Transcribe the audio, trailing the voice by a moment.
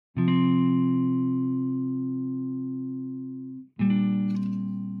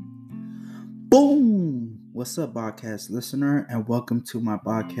What's up, podcast listener, and welcome to my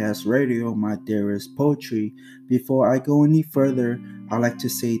podcast radio, My Dearest Poetry. Before I go any further, I'd like to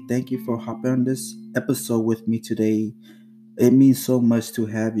say thank you for hopping on this episode with me today. It means so much to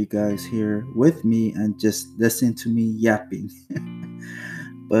have you guys here with me and just listen to me yapping.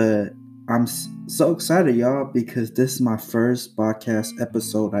 But I'm so excited, y'all, because this is my first podcast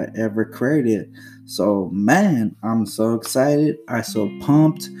episode I ever created. So, man, I'm so excited. I'm so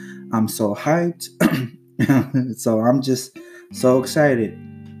pumped. I'm so hyped. So, I'm just so excited.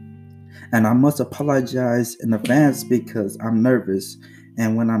 And I must apologize in advance because I'm nervous.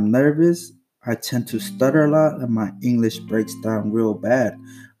 And when I'm nervous, I tend to stutter a lot and my English breaks down real bad.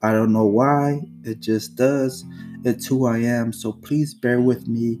 I don't know why, it just does. It's who I am. So, please bear with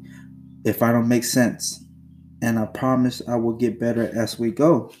me if I don't make sense. And I promise I will get better as we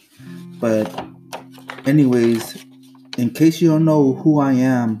go. But, anyways, in case you don't know who I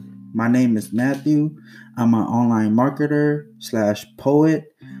am, my name is Matthew. I'm an online marketer slash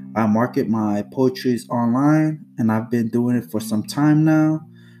poet. I market my poetries online and I've been doing it for some time now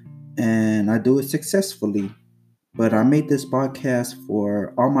and I do it successfully. But I made this podcast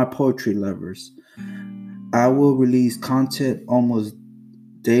for all my poetry lovers. I will release content almost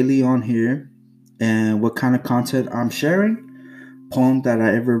daily on here. And what kind of content I'm sharing? Poem that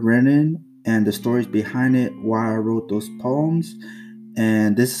I ever written and the stories behind it, why I wrote those poems.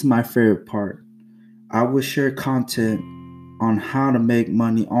 And this is my favorite part. I will share content on how to make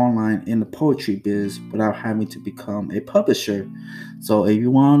money online in the poetry biz without having to become a publisher. So if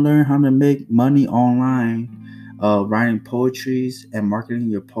you want to learn how to make money online, writing poetries and marketing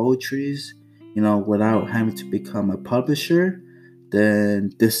your poetries, without having to become a publisher,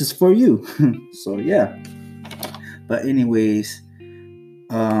 then this is for you. So yeah. But anyways,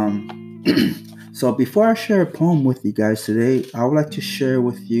 um, so before I share a poem with you guys today, I would like to share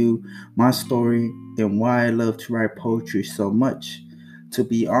with you my story and why I love to write poetry so much. To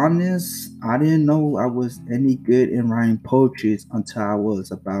be honest, I didn't know I was any good in writing poetry until I was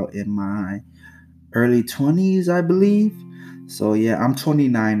about in my early 20s, I believe. So yeah, I'm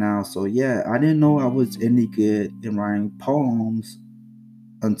 29 now. So yeah, I didn't know I was any good in writing poems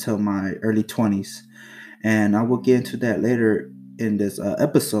until my early 20s. And I will get into that later in this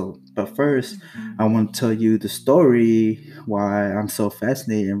episode. But first, I want to tell you the story why I'm so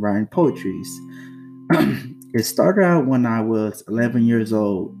fascinated in writing poetries. It started out when I was 11 years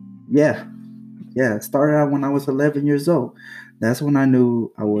old. Yeah, it started out when I was 11 years old. That's when I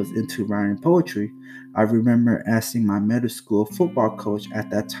knew I was into writing poetry. I remember asking my middle school football coach at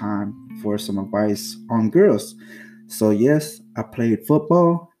that time for some advice on girls. So, yes, I played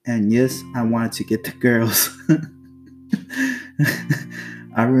football, and yes, I wanted to get the girls.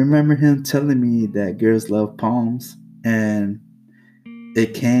 I remember him telling me that girls love poems, and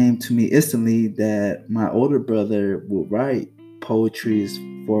it came to me instantly that my older brother would write poetries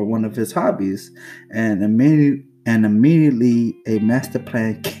for one of his hobbies, and immediately a master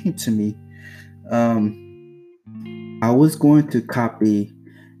plan came to me. I was going to copy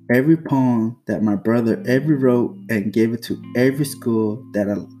every poem that my brother ever wrote and gave it to every school that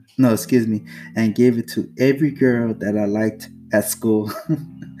I no, excuse me, and gave it to every girl that I liked at school.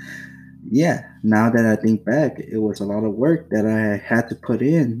 Yeah, now that I think back, it was a lot of work that I had to put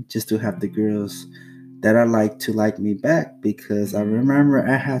in just to have the girls that I like to like me back because I remember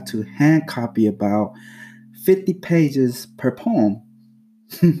I had to hand copy about 50 pages per poem.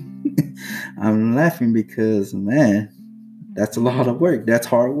 I'm laughing because, man, that's a lot of work. That's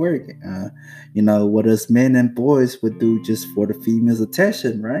hard work. What us men and boys would do just for the female's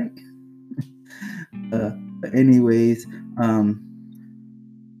attention, right? But anyways, um,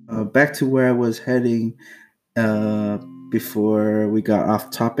 back to where I was heading uh, before we got off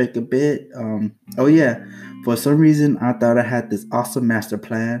topic a bit. Oh yeah, for some reason I thought I had this awesome master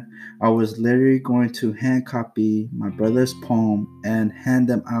plan. I was literally going to hand copy my brother's poem and hand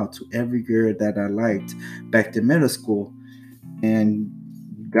them out to every girl that I liked back to middle school. And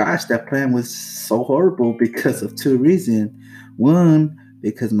gosh, that plan was so horrible because of two reasons. One,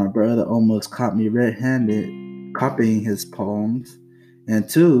 because my brother almost caught me red-handed copying his poems. And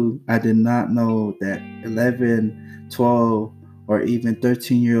two, I did not know that 11, 12, or even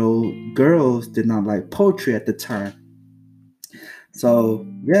 13-year-old girls did not like poetry at the time. So,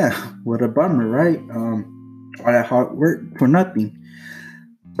 yeah, what a bummer, right? All that hard work for nothing.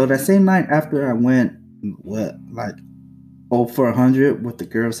 So that same night after I went, like 0 for 100 with the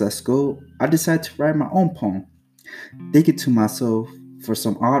girls at school, I decided to write my own poem. Thinking to myself, for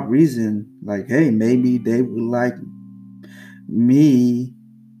some odd reason, like, hey, maybe they would like me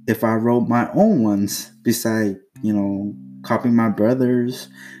if I wrote my own ones, beside, copying my brothers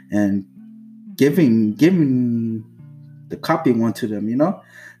and giving the copy one to them,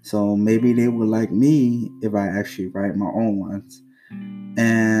 So maybe they would like me if I actually write my own ones.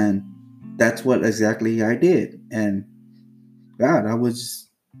 And that's what exactly I did. And God, I was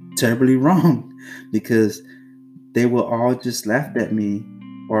terribly wrong because they will all just laugh at me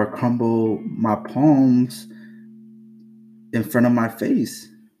or crumble my poems in front of my face.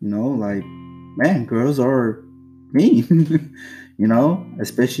 Like, man, girls are mean,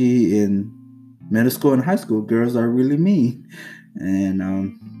 especially in middle school and high school, girls are really mean. And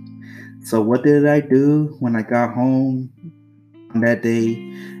so what did I do when I got home on that day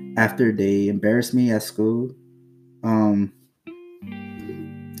after they embarrassed me at school?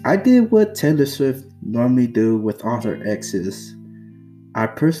 I did what Taylor Swift normally do with all her exes. I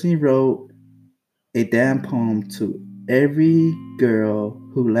personally wrote a damn poem to every girl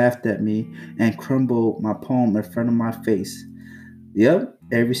who laughed at me and crumbled my poem in front of my face. Yep,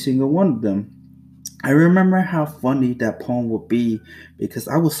 every single one of them. I remember how funny that poem would be because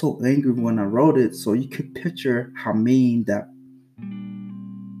I was so angry when I wrote it, so you could picture how mean that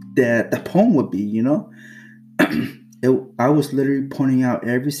the poem would be. I was literally pointing out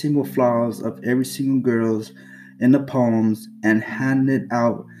every single flaws of every single girls in the poems and handing it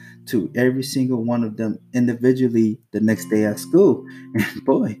out to every single one of them individually the next day at school. And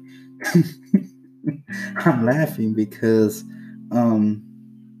boy, I'm laughing because um,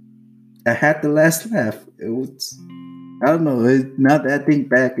 I had the last laugh. It was, I don't know. Now that I think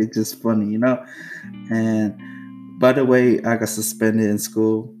back, it's just funny. And by the way, I got suspended in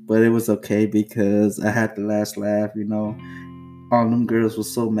school, but it was okay because I had the last laugh. All them girls were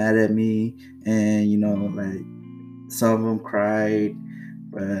so mad at me, and like some of them cried.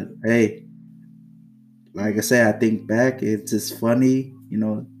 But hey, like I said, I think back, it's just funny.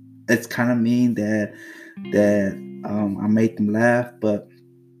 It's kind of mean that I made them laugh, but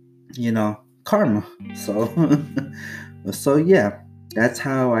karma. So, so yeah, that's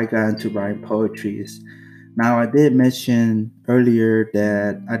how I got into writing poetries. Now, I did mention earlier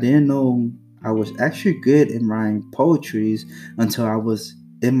that I didn't know I was actually good in writing poetries until I was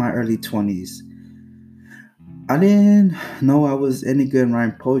in my early 20s. I didn't know I was any good in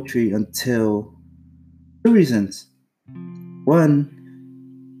writing poetry until two reasons. One,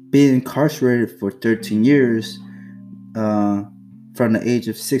 being incarcerated for 13 years, uh, from the age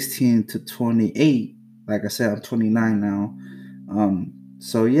of 16 to 28. Like I said, I'm 29 now.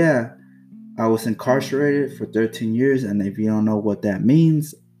 So yeah, I was incarcerated for 13 years, and if you don't know what that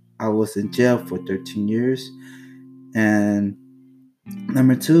means, I was in jail for 13 years. And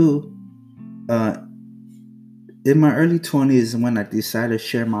number two, uh, in my early 20s, when I decided to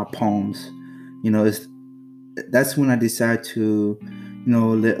share my poems, that's when I decided to,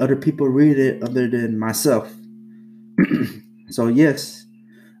 let other people read it other than myself. So yes,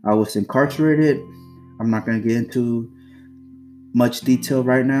 I was incarcerated. I'm not going to get into much detail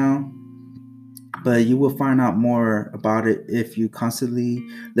right now, but you will find out more about it if you constantly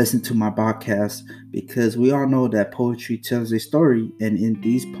listen to my podcast, because we all know that poetry tells a story, and in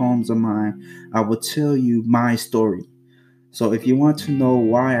these poems of mine I will tell you my story. So if you want to know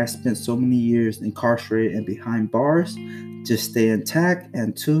why I spent so many years incarcerated and behind bars, just stay intact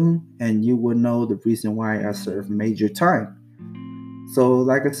and tuned, and you will know the reason why I served major time. So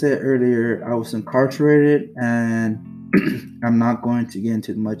like I said earlier, I was incarcerated, and I'm not going to get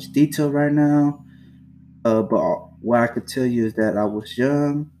into much detail right now. But what I could tell you is that I was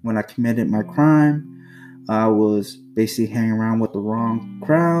young when I committed my crime. I was basically hanging around with the wrong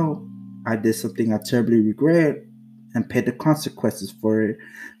crowd. I did something I terribly regret and paid the consequences for it.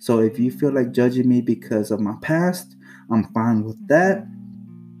 So if you feel like judging me because of my past, I'm fine with that,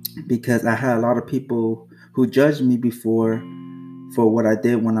 because I had a lot of people who judged me before for what I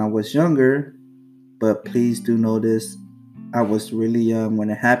did when I was younger. But please do notice I was really young when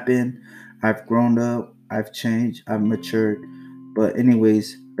it happened. I've grown up, I've changed, I've matured. But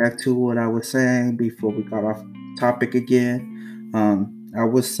anyways, back to what I was saying before we got off topic again. I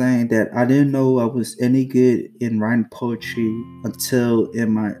was saying that I didn't know I was any good in writing poetry until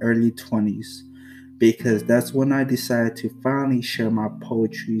in my early 20s, because that's when I decided to finally share my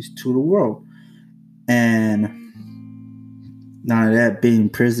poetries to the world. And now that being in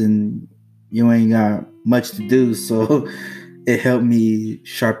prison, you ain't got much to do, so it helped me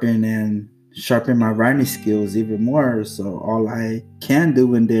sharpen my writing skills even more. So all I can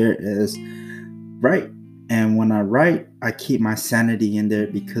do in there is write. And when I write, I keep my sanity in there,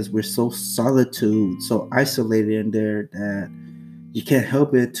 because we're so solitude, so isolated in there, that you can't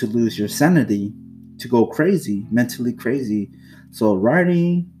help it to lose your sanity, to go crazy, mentally crazy. So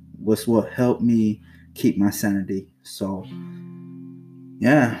writing was what helped me keep my sanity. So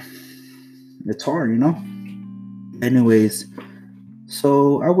yeah. it's hard, Anyways,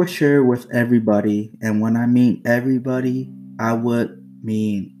 so I would share with everybody, and when I mean everybody, I would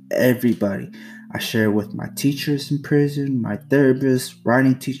mean everybody. I share with my teachers in prison, my therapist,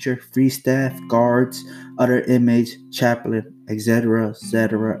 writing teacher, free staff, guards, other inmates, chaplain, etc.,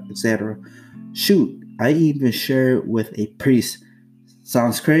 etc., etc. Shoot, I even share it with a priest.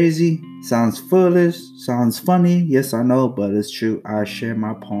 Sounds crazy, sounds foolish, sounds funny. Yes, I know, but it's true. I share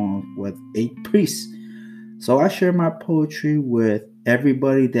my poem with a priest. So I share my poetry with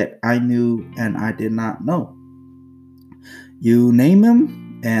everybody that I knew and I did not know. You name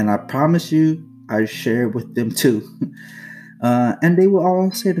them, and I promise you, I share with them too. And they will all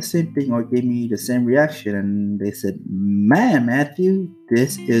say the same thing or give me the same reaction. And they said, "Man, Matthew,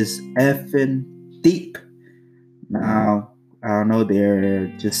 this is effing deep." Now, I don't know, they're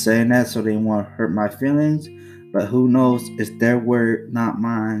just saying that so they won't hurt my feelings, but who knows? It's their word, not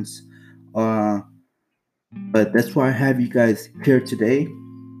mine. Uh, but that's why I have you guys here today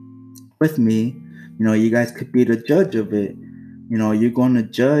with me. You guys could be the judge of it. You're going to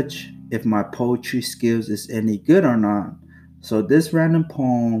judge if my poetry skills is any good or not. So this random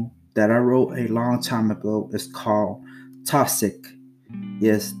poem that I wrote a long time ago is called Toxic.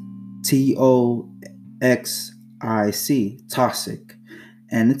 Yes, Toxic, Toxic.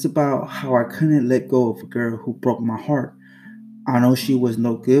 And it's about how I couldn't let go of a girl who broke my heart. I know she was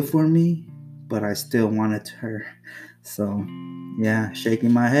no good for me, but I still wanted her. So, yeah,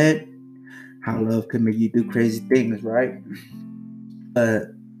 shaking my head. How love can make you do crazy things, right?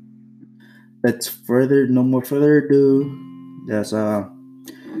 But no more further ado. That's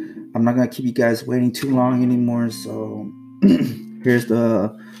I'm not gonna keep you guys waiting too long anymore. So here's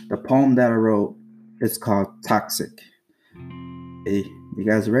the poem that I wrote. It's called Toxic. Hey, you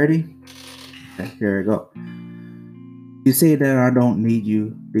guys ready? Okay, here we go. You say that I don't need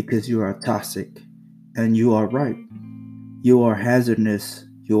you because you are toxic, and you are right. You are hazardous,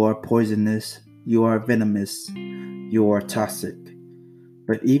 you are poisonous, you are venomous, you are toxic.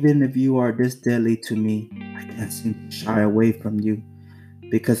 But even if you are this deadly to me, I can't seem to shy away from you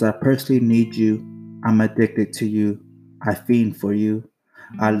because I personally need you. I'm addicted to you. I fiend for you.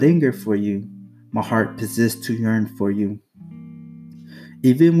 I linger for you. My heart persists to yearn for you.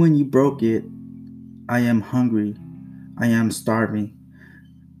 Even when you broke it, I am hungry. I am starving.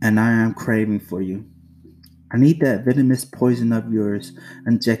 And I am craving for you. I need that venomous poison of yours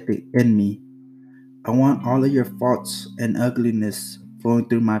injected in me. I want all of your faults and ugliness flowing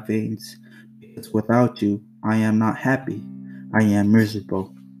through my veins. Because without you, I am not happy. I am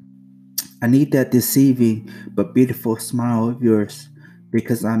miserable. I need that deceiving but beautiful smile of yours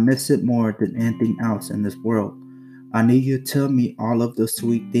because I miss it more than anything else in this world. I need you to tell me all of the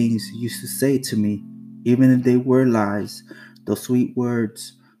sweet things you used to say to me, even if they were lies. Those sweet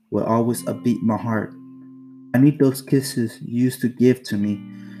words will always upbeat my heart. I need those kisses you used to give to me,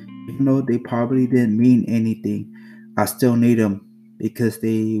 even though they probably didn't mean anything. I still need them because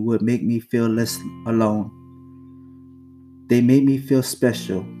they would make me feel less alone. They made me feel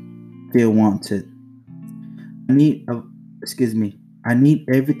special, feel wanted. I need, excuse me, I need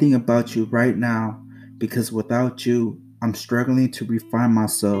everything about you right now because without you, I'm struggling to refine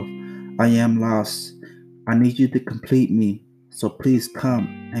myself. I am lost. I need you to complete me. So please come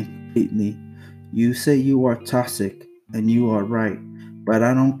and complete me. You say you are toxic and you are right, but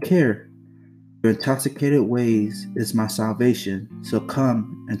I don't care. Your intoxicated ways is my salvation. So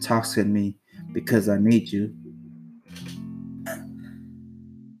come and toxic me because I need you.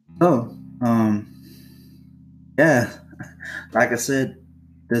 Oh, yeah, like I said,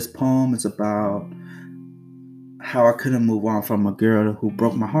 this poem is about how I couldn't move on from a girl who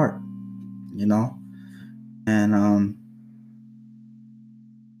broke my heart, you know? And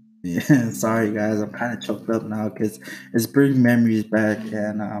yeah, sorry guys, I'm kind of choked up now because it's bringing memories back.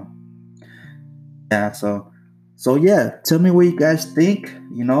 And yeah, so yeah, tell me what you guys think.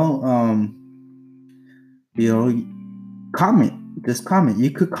 You know, comment, just comment.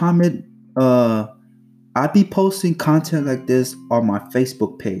 You could comment. I'll be posting content like this on my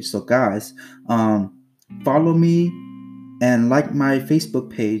Facebook page. So guys, follow me and like my Facebook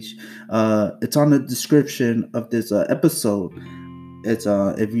page. It's on the description of this episode. It's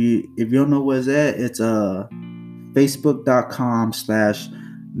if you don't know where it's at, it's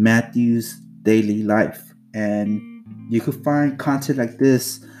facebook.com/Matthews Daily Life, and you can find content like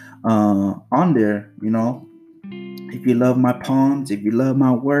this on there. If you love my poems, if you love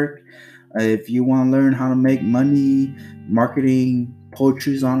my work, if you want to learn how to make money marketing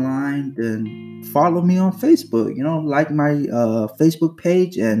poetries online, then follow me on Facebook. Like my Facebook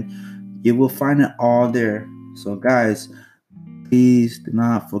page, and you will find it all there. So, guys, please do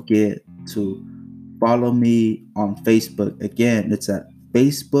not forget to follow me on Facebook. Again, it's at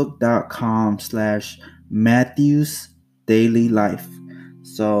facebook.com/Matthews Daily Life.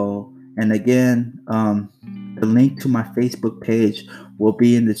 So, and again, the link to my Facebook page will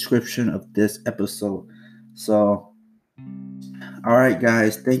be in the description of this episode. So, all right,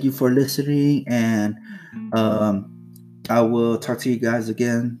 guys, thank you for listening, and I will talk to you guys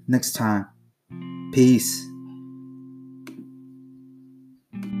again next time. Peace.